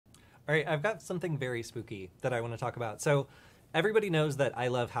All right, I've got something very spooky that I want to talk about. So everybody knows that I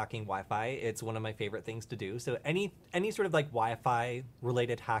love hacking Wi-Fi. It's one of my favorite things to do. So any sort of like Wi-Fi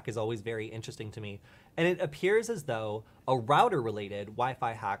related hack is always very interesting to me. And it appears as though a router related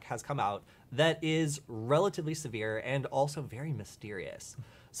Wi-Fi hack has come out that is relatively severe and also very mysterious.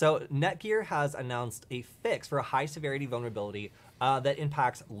 So Netgear has announced a fix for a high severity vulnerability that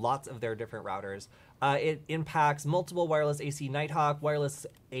impacts lots of their different routers. It impacts multiple wireless AC Nighthawk, wireless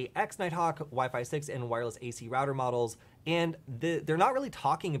AX Nighthawk, Wi-Fi 6, and wireless AC router models. And they're not really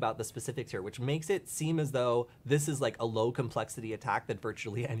talking about the specifics here, which makes it seem as though this is like a low complexity attack that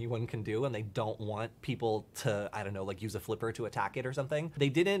virtually anyone can do, and they don't want people to, I don't know, like use a flipper to attack it or something. They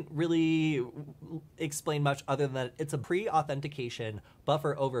didn't really explain much other than that it's a pre-authentication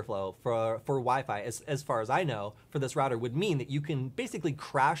buffer overflow for Wi-Fi, as far as I know, for this router would mean that you can basically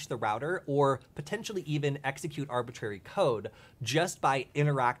crash the router or potentially even execute arbitrary code just by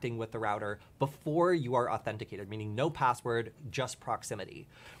interacting with the router before you are authenticated, meaning no password, just proximity.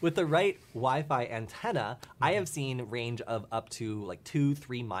 With the right Wi-Fi antenna, I have seen range of up to like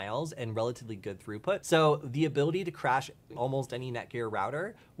 2-3 miles and relatively good throughput. So the ability to crash almost any Netgear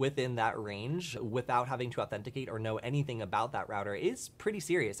router within that range without having to authenticate or know anything about that router is pretty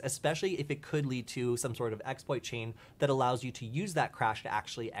serious, especially if it could lead to some sort of exploit chain that allows you to use that crash to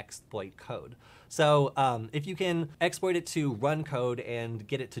actually exploit code. So if you can exploit it to run code and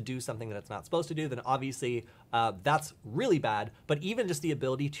get it to do something that it's not supposed to do, then obviously that's really bad. But even just the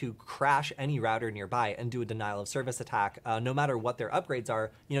ability to crash any router nearby and do a denial of service attack, no matter what their upgrades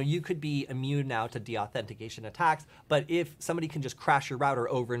are, you could be immune now to deauthentication attacks. But if somebody can just crash your router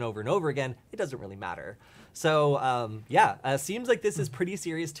over and over and over again, it doesn't really matter. So seems like this is pretty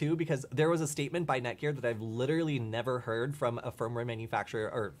serious too, because there was a statement by Netgear that I've literally never heard from a firmware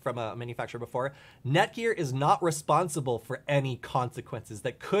manufacturer or from a manufacturer before. Netgear is not responsible for any consequences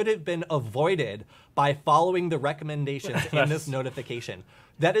that could have been avoided by following the recommendations in this notification.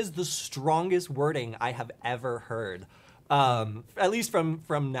 That is the strongest wording I have ever heard. At least from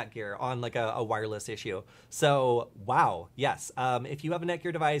Netgear on like a wireless issue. So, wow, yes. If you have a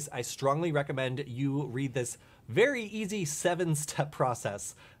Netgear device, I strongly recommend you read this very easy 7-step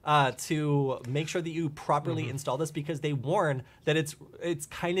process to make sure that you properly install this, because they warn that it's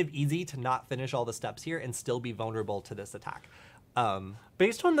kind of easy to not finish all the steps here and still be vulnerable to this attack.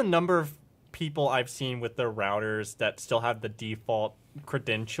 Based on the number of people I've seen with their routers that still have the default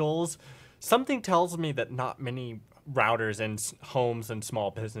credentials, something tells me that not many routers and homes and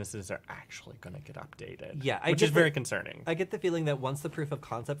small businesses are actually going to get updated. Yeah, which is very concerning. I get the feeling that once the proof of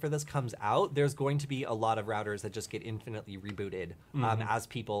concept for this comes out, there's going to be a lot of routers that just get infinitely rebooted as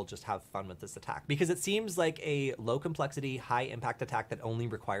people just have fun with this attack, because it seems like a low complexity, high impact attack that only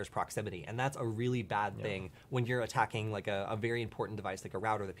requires proximity, and that's a really bad thing when you're attacking like a very important device like a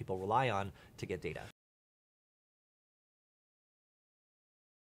router that people rely on to get data.